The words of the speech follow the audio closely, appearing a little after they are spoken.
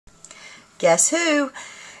Guess who?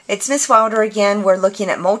 It's Miss Wilder again. We're looking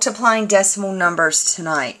at multiplying decimal numbers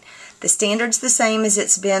tonight. The standard's the same as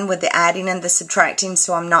it's been with the adding and the subtracting,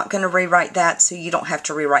 so I'm not going to rewrite that, so you don't have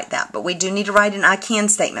to rewrite that. But we do need to write an I can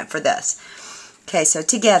statement for this. Okay, so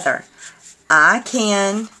together, I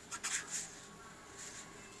can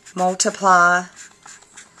multiply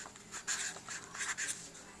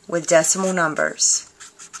with decimal numbers.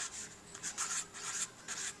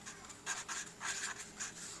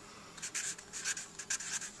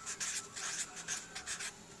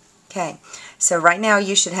 Okay, so right now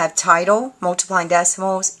you should have title, multiplying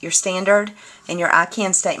decimals, your standard, and your I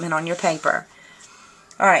can statement on your paper.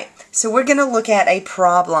 Alright, so we're going to look at a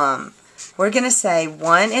problem. We're going to say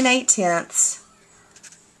 1 8/10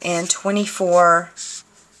 and 24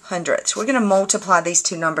 hundredths. We're going to multiply these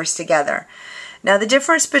two numbers together. Now the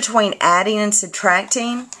difference between adding and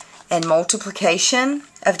subtracting and multiplication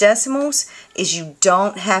of decimals is you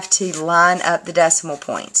don't have to line up the decimal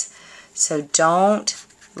points. So don't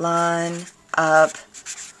line up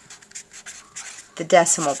the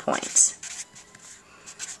decimal points.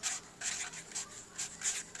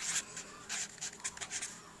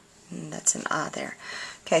 And that's an I there.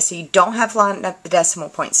 Okay, so you don't have to line up the decimal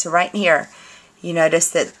points. So right here, you notice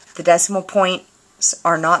that the decimal points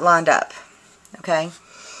are not lined up. Okay,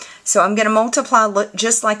 so I'm going to multiply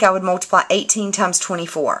just like I would multiply 18 times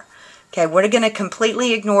 24. Okay, we're going to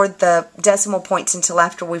completely ignore the decimal points until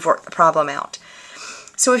after we've worked the problem out.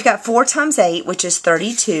 So we've got 4 times 8, which is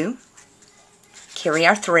 32. Carry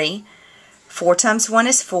our 3. 4 times 1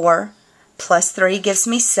 is 4. Plus 3 gives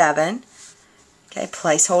me 7. Okay,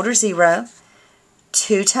 placeholder 0.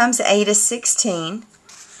 2 times 8 is 16.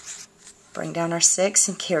 Bring down our 6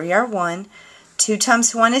 and carry our 1. 2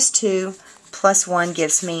 times 1 is 2. Plus 1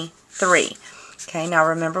 gives me 3. Okay, now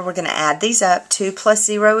remember we're going to add these up. 2 plus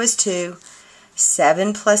 0 is 2.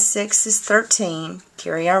 7 plus 6 is 13.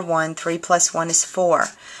 Carry our 1. 3 plus 1 is 4.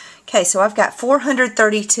 Okay, so I've got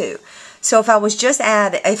 432. So if I was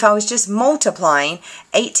just multiplying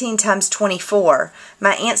 18 times 24,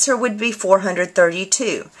 my answer would be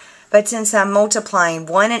 432. But since I'm multiplying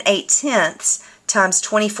 1 8/10 times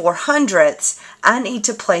 24 hundredths, I need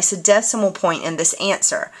to place a decimal point in this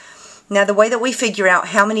answer. Now the way that we figure out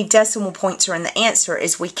how many decimal points are in the answer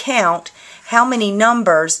is we count how many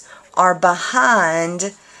numbers are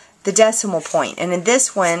behind the decimal point. And in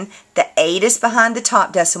this one, the 8 is behind the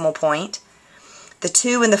top decimal point. The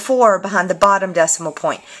 2 and the 4 are behind the bottom decimal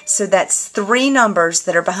point. So that's 3 numbers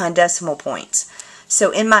that are behind decimal points.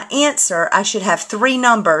 So in my answer, I should have 3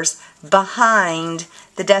 numbers behind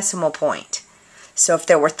the decimal point. So if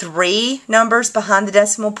there were 3 numbers behind the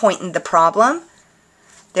decimal point in the problem,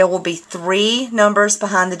 there will be 3 numbers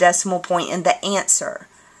behind the decimal point in the answer.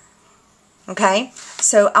 Okay?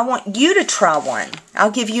 So I want you to try one. I'll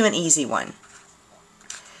give you an easy one.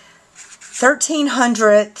 13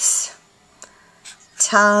 hundredths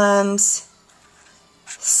times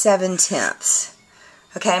 7/10.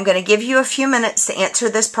 Okay, I'm going to give you a few minutes to answer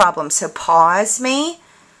this problem. So pause me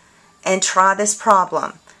and try this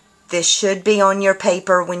problem. This should be on your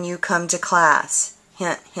paper when you come to class.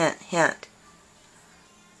 Hint, hint, hint.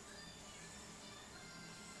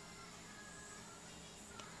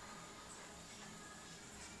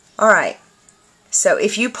 Alright, so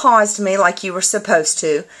if you paused me like you were supposed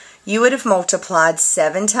to, you would have multiplied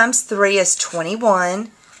 7 times 3 is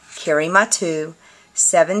 21, carry my 2,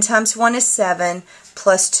 7 times 1 is 7,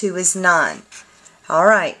 plus 2 is 9.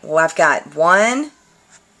 Alright, well I've got 1,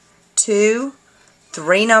 2,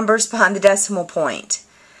 3 numbers behind the decimal point.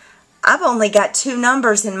 I've only got 2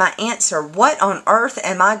 numbers in my answer. What on earth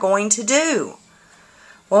am I going to do?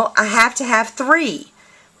 Well, I have to have 3.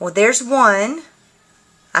 Well, there's 1.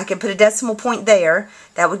 I can put a decimal point there.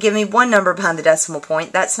 That would give me 1 number behind the decimal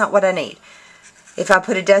point. That's not what I need. If I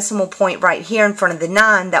put a decimal point right here in front of the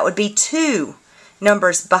 9, that would be 2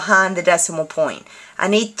 numbers behind the decimal point. I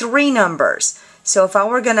need 3 numbers. So if I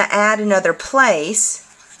were going to add another place,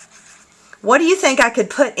 what do you think I could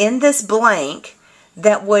put in this blank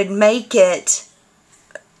that would make it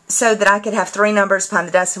so that I could have 3 numbers behind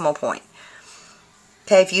the decimal point?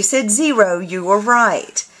 Okay, if you said 0, you were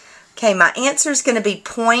right. Okay, my answer is going to be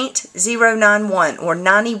 0.091 or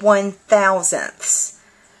 91 thousandths.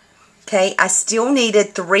 Okay, I still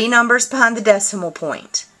needed 3 numbers behind the decimal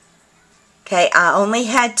point. Okay, I only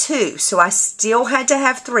had 2, so I still had to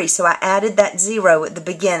have 3, so I added that 0 at the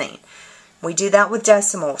beginning. We do that with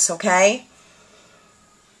decimals, okay?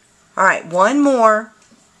 Alright, one more.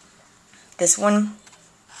 This one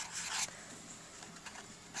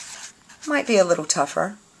might be a little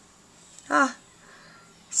tougher.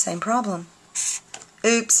 Same problem.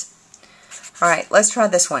 Oops. Alright, let's try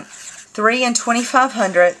this one. 3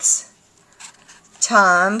 25/100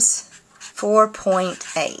 times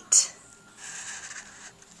 4.8.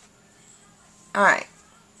 Alright.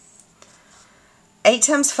 8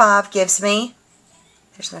 times 5 gives me,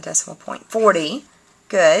 there's my decimal point, 40.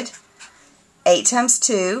 Good. 8 times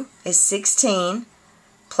 2 is 16.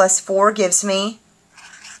 Plus 4 gives me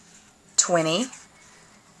 20.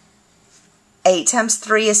 8 times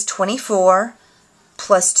 3 is 24.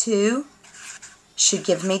 Plus 2 should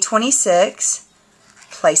give me 26.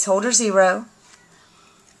 Placeholder 0.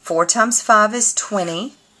 4 times 5 is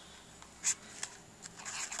 20.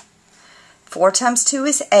 4 times 2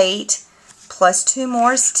 is 8. Plus 2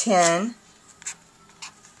 more is 10.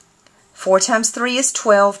 4 times 3 is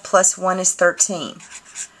 12. Plus 1 is 13.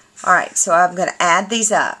 Alright, so I'm going to add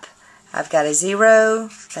these up. I've got a 0,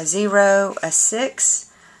 a 0, a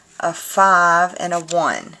 6, a 5, and a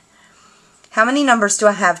 1. How many numbers do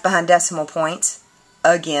I have behind decimal points?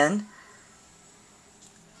 Again,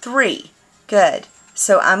 3. Good.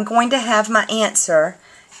 So I'm going to have my answer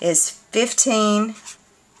is 15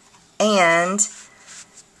 and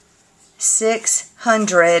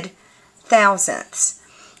 600 thousandths.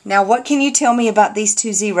 Now what can you tell me about these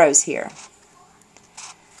two zeros here?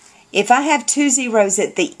 If I have two zeros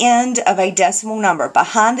at the end of a decimal number,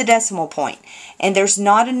 behind the decimal point, and there's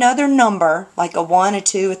not another number, like a 1, a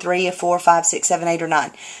 2, a 3, a 4, 5, 6, 7, 8, or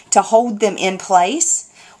 9, to hold them in place,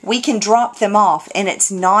 we can drop them off, and it's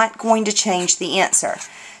not going to change the answer.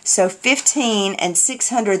 So 15 and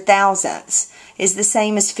 600 thousandths is the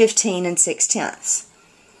same as 15 and 6/10.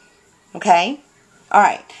 Okay?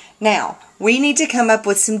 Alright, now, we need to come up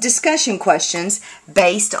with some discussion questions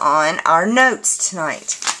based on our notes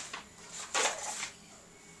tonight.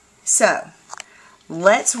 So,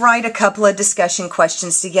 let's write a couple of discussion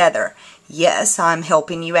questions together. Yes, I'm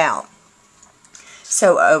helping you out.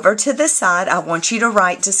 So, over to this side, I want you to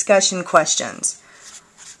write discussion questions.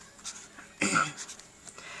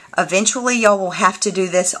 Eventually, y'all will have to do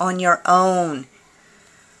this on your own.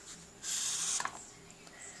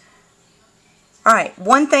 Alright,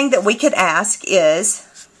 one thing that we could ask is,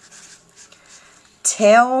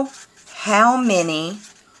 tell how many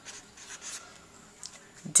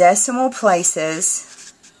decimal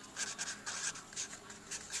places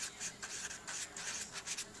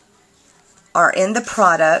are in the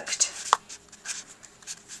product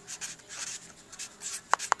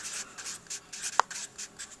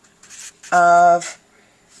of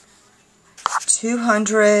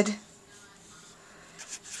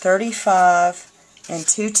 235 and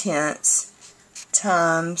 2/10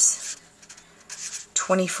 times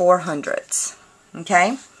 24 hundredths.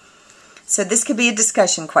 Okay? So this could be a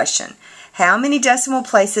discussion question. How many decimal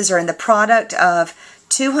places are in the product of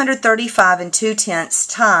 235 and 2/10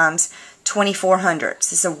 times 24 hundredths?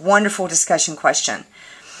 This is a wonderful discussion question.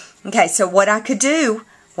 Okay, so what I could do,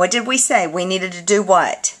 what did we say? We needed to do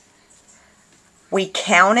what? We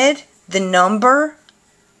counted the number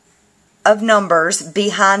of numbers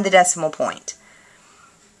behind the decimal point.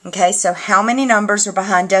 Okay, so how many numbers are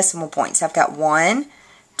behind decimal points? I've got 1,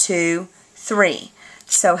 2, 3.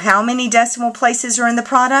 So how many decimal places are in the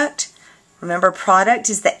product? Remember, product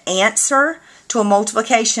is the answer to a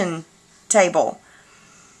multiplication table.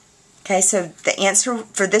 Okay, so the answer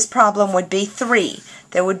for this problem would be 3.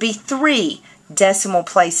 There would be 3 decimal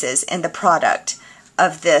places in the product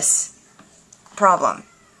of this problem.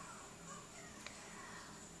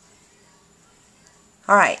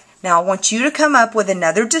 Alright, now I want you to come up with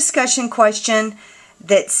another discussion question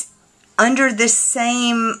that's under this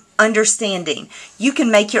same understanding. You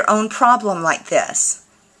can make your own problem like this,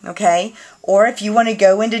 okay? Or if you want to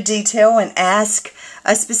go into detail and ask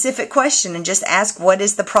a specific question and just ask what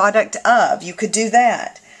is the product of, you could do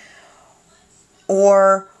that.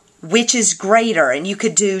 Or which is greater, and you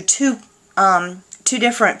could do two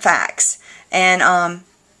different facts and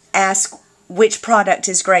ask which product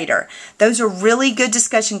is greater. Those are really good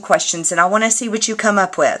discussion questions, and I want to see what you come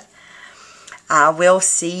up with. I will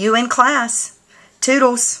see you in class.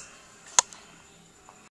 Toodles.